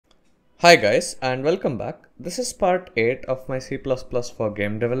Hi guys and welcome back. This is part 8 of my C++ for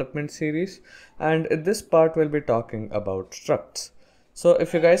game development series, and in this part we'll be talking about structs. So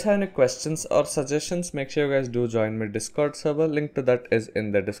if you guys have any questions or suggestions, make sure you guys do join my Discord server. Link to that is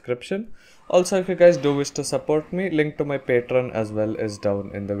in the description. Also, if you guys do wish to support me, link to my Patreon as well is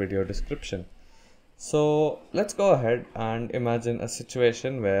down in the video description. So let's go ahead and imagine a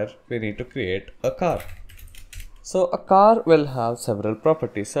situation where we need to create a car. So a car will have several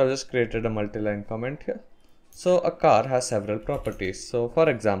properties. So I've just created a multi-line comment here. So a car has several properties. So for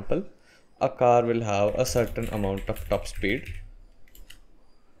example, a car will have a certain amount of top speed,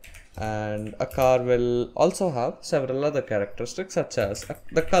 and a car will also have several other characteristics such as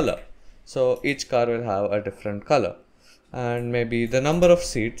the color. So each car will have a different color, and maybe the number of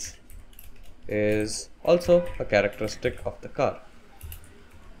seats is also a characteristic of the car.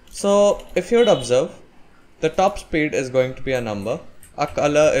 So if you would observe, the top speed is going to be a number, a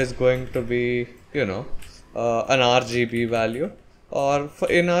color is going to be, an RGB value, or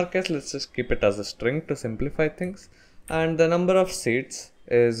in our case, let's just keep it as a string to simplify things, and the number of seats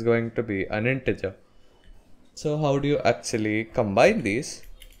is going to be an integer. So how do you actually combine these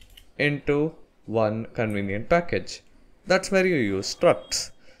into one convenient package? That's where you use structs.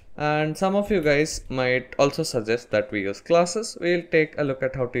 And some of you guys might also suggest that we use classes. We'll take a look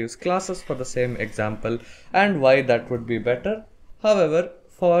at how to use classes for the same example and why that would be better. However,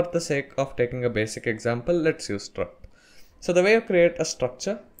 for the sake of taking a basic example, let's use struct. So the way you create a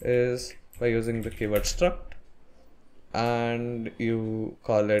structure is by using the keyword struct, and you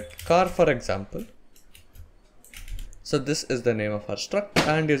call it car, for example. So this is the name of our struct,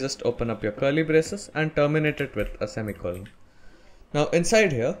 and you just open up your curly braces and terminate it with a semicolon. Now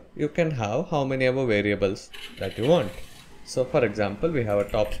inside here, you can have how many ever variables that you want. So for example, we have a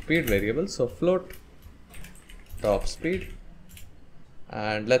top speed variable, so float top speed,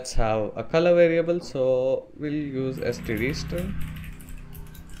 and let's have a color variable, so we'll use std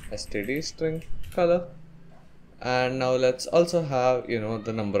string color, and now let's also have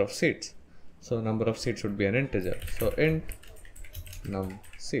the number of seats. So number of seats would be an integer, so int num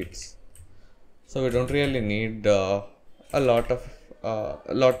seats. So we don't really need a lot of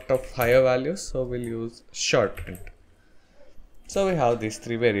higher values, so we'll use short int. So we have these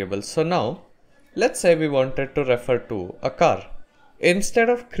three variables. So now let's say we wanted to refer to a car. Instead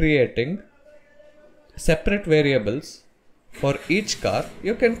of creating separate variables for each car,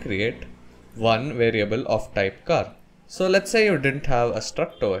 you can create one variable of type car. So let's say you didn't have a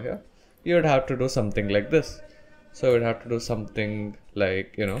struct over here, you would have to do something like this. So you would have to do something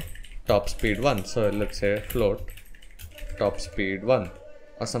like top speed 1. So let's say float top speed 1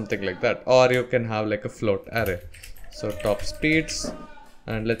 or something like that, or you can have like a float array. So top speeds,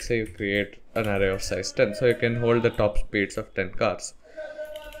 and let's say you create an array of size 10, so you can hold the top speeds of 10 cars,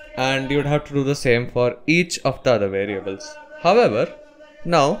 and you would have to do the same for each of the other variables. However,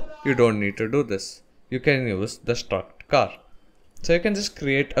 now you don't need to do this. You can use the struct car. So you can just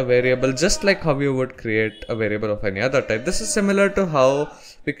create a variable just like how you would create a variable of any other type. This is similar to how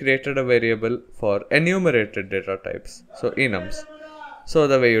we created a variable for enumerated data types, so enums. So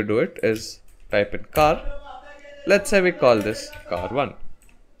the way you do it is type in car. Let's say we call this car1.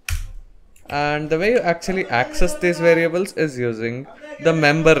 And the way you actually access these variables is using the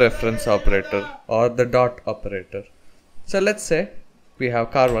member reference operator or the dot operator. So let's say we have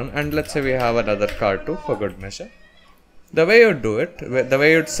car1, and let's say we have another car2 for good measure. The way you do it, the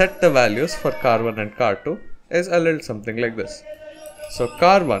way you'd set the values for car1 and car2 is a little something like this. So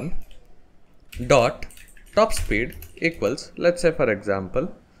car1 dot top speed equals, let's say for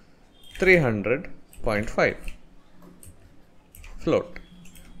example, 300.5 float.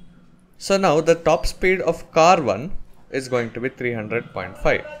 So now the top speed of car1 is going to be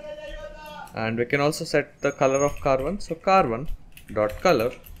 300.5, and we can also set the color of car1. So car1 dot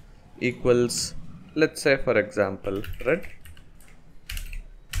color equals, let's say for example, red,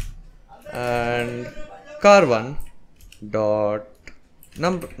 and car1 dot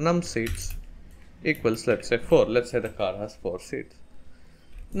num seats equals, let's say 4. Let's say the car has 4 seats.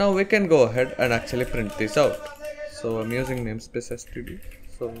 Now we can go ahead and actually print this out. So I'm using namespace std,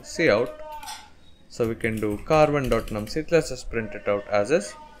 so cout. So we can do car1 dot num seats. Let's just print it out as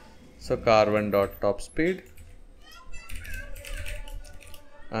is. So car1 dot top speed,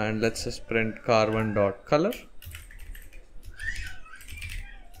 and let's just print car1 dot color,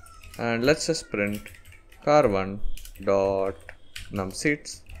 and let's just print car1 dot num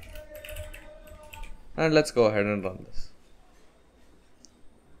seats, and let's go ahead and run this.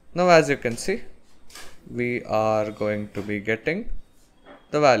 Now as you can see, we are going to be getting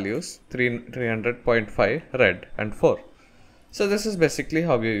the values 300.5 red and 4. So this is basically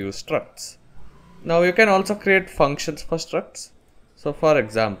how you use structs. Now you can also create functions for structs. So for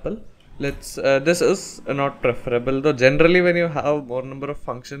example, this is not preferable, though generally when you have more number of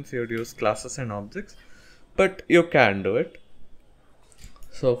functions you would use classes and objects, but you can do it.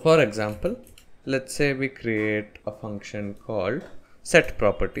 So for example, let's say we create a function called set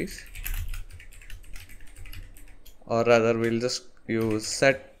properties, or rather we'll just use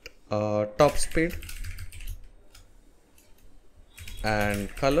set top speed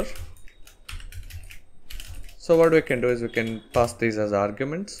and color. So what we can do is we can pass these as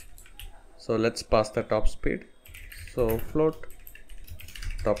arguments. So let's pass the top speed. So float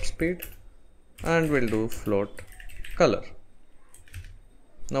top speed, and we'll do float color.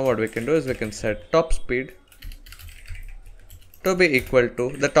 Now what we can do is we can set top speed to be equal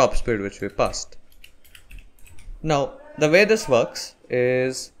to the top speed which we passed. Now the way this works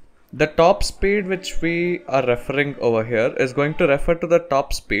is the top speed which we are referring over here is going to refer to the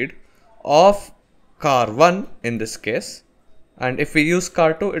top speed of car 1 in this case, and if we use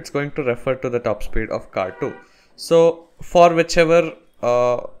car 2 it's going to refer to the top speed of car 2. So for whichever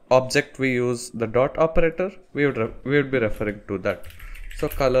object we use the dot operator, we would be referring to that. So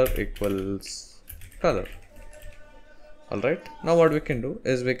color equals color. Alright, now what we can do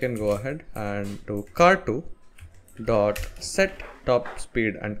is we can go ahead and do car2 dot set top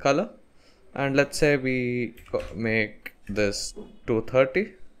speed and color, and let's say we make this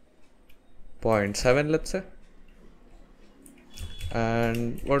 230.7, let's say,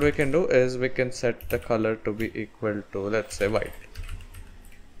 and what we can do is we can set the color to be equal to, let's say, white.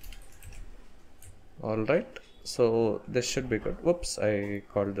 Alright, so this should be good. Whoops, I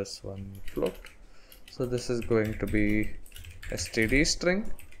called this one float. So this is going to be std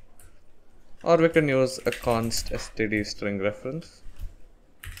string, or we can use a const std string reference.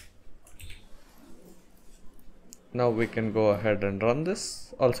 Now we can go ahead and run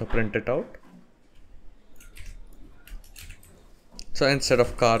this, also print it out. So instead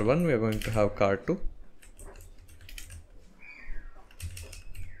of car 1 we are going to have car 2.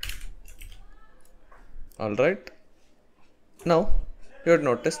 Alright, now you would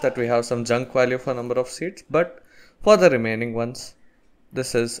notice that we have some junk value for number of seats, but for the remaining ones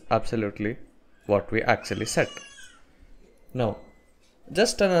this is absolutely what we actually set. Now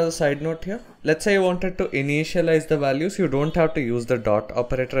just another side note here, let's say you wanted to initialize the values, you don't have to use the dot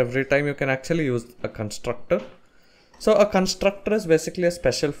operator every time, you can actually use a constructor. So a constructor is basically a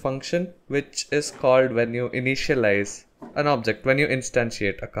special function which is called when you initialize an object, when you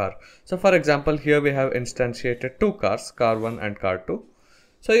instantiate a car. So for example, here we have instantiated two cars, car 1 and car 2.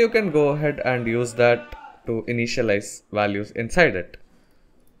 So you can go ahead and use that to initialize values inside it.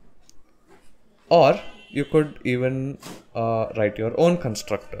 Or you could even write your own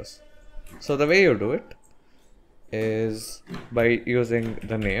constructors. So the way you do it is by using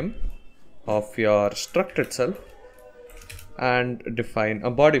the name of your struct itself and define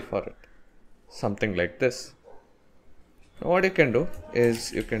a body for it, something like this. Now what you can do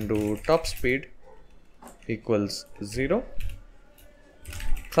is you can do top speed equals 0,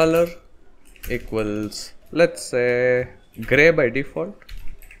 color equals, let's say, gray by default,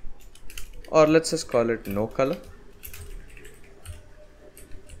 or let's just call it no color,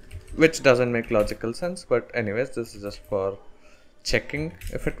 which doesn't make logical sense, but anyways this is just for checking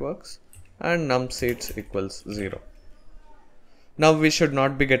if it works, and num seats equals 0. Now we should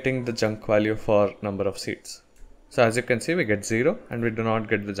not be getting the junk value for number of seats. So as you can see, we get 0 and we do not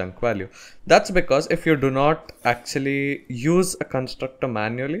get the junk value. That's because if you do not actually use a constructor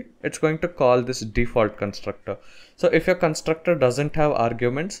manually, it's going to call this default constructor. So if your constructor doesn't have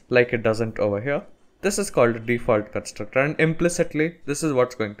arguments like it doesn't over here, this is called a default constructor, and implicitly this is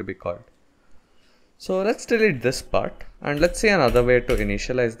what's going to be called. So let's delete this part and let's see another way to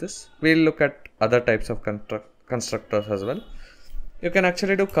initialize this. We'll look at other types of constructors as well. You can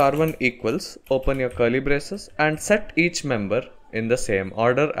actually do car1 equals, open your curly braces, and set each member in the same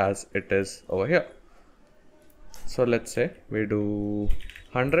order as it is over here. So let's say we do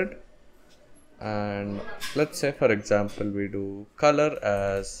 100, and let's say for example we do color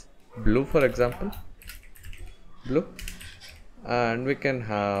as blue, for example, blue, and we can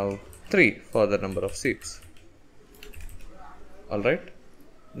have 3 for the number of seats. Alright,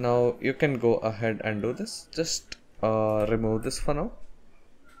 now you can go ahead and do this. Just remove this for now.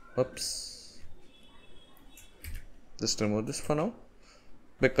 Oops. Just remove this for now,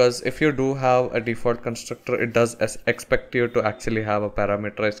 because if you do have a default constructor, it does expect you to actually have a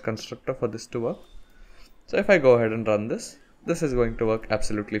parameterized constructor for this to work. So if I go ahead and run this, this is going to work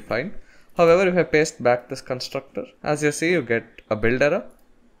absolutely fine. However, if I paste back this constructor, as you see, you get a build error.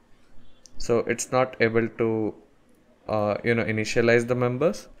 So it's not able to initialize the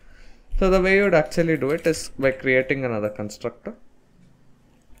members. So the way you would actually do it is by creating another constructor.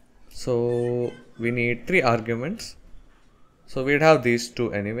 So we need 3 arguments. So we'd have these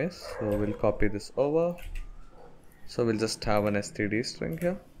 2 anyways. So we'll copy this over. So we'll just have an std string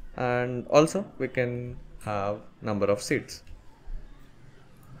here. And also we can have number of seats.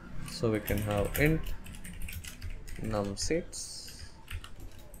 So we can have int num seats.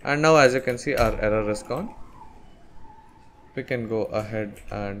 And now as you can see, our error is gone. We can go ahead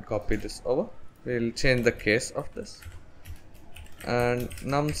and copy this over. We'll change the case of this. And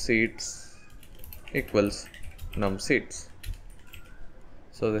num seats equals num seats.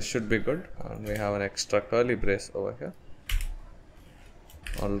 So this should be good, and we have an extra curly brace over here.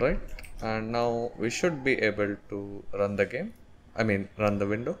 Alright, and now we should be able to run the game, run the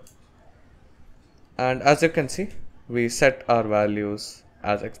window. And as you can see, we set our values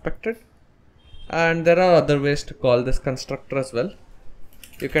as expected. And there are other ways to call this constructor as well.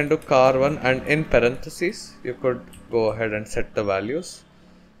 You can do car1, and in parentheses you could go ahead and set the values.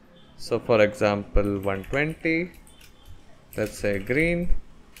 So for example 120, let's say green,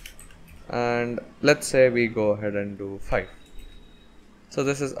 and let's say we go ahead and do 5. So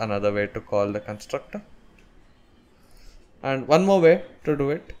this is another way to call the constructor. And one more way to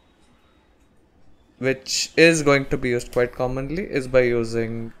do it, which is going to be used quite commonly, is by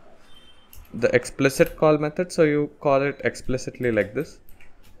using the explicit call method. So you call it explicitly like this.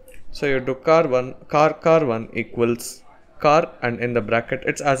 So you do car1 equals car, and in the bracket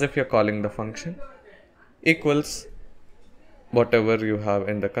it's as if you're calling the function, equals whatever you have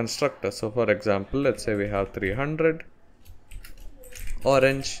in the constructor. So for example, let's say we have 300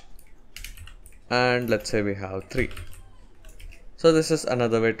 orange, and let's say we have 3. So this is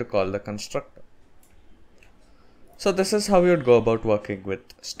another way to call the constructor. So this is how you would go about working with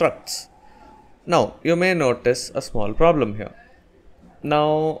structs. Now you may notice a small problem here.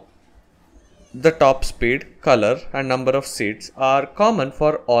 Now the top speed, color and number of seats are common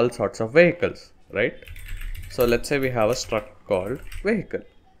for all sorts of vehicles, right? So let's say we have a struct called vehicle.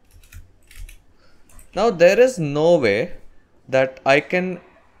 Now there is no way that I can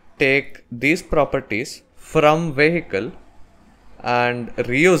take these properties from vehicle and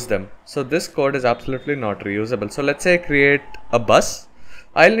reuse them. So this code is absolutely not reusable. So let's say I create a bus.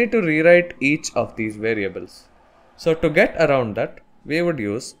 I'll need to rewrite each of these variables. So to get around that, we would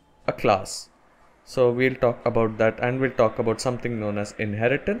use a class. So we'll talk about that, and we'll talk about something known as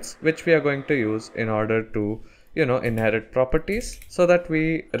inheritance, which we are going to use in order to inherit properties so that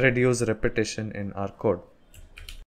we reduce repetition in our code.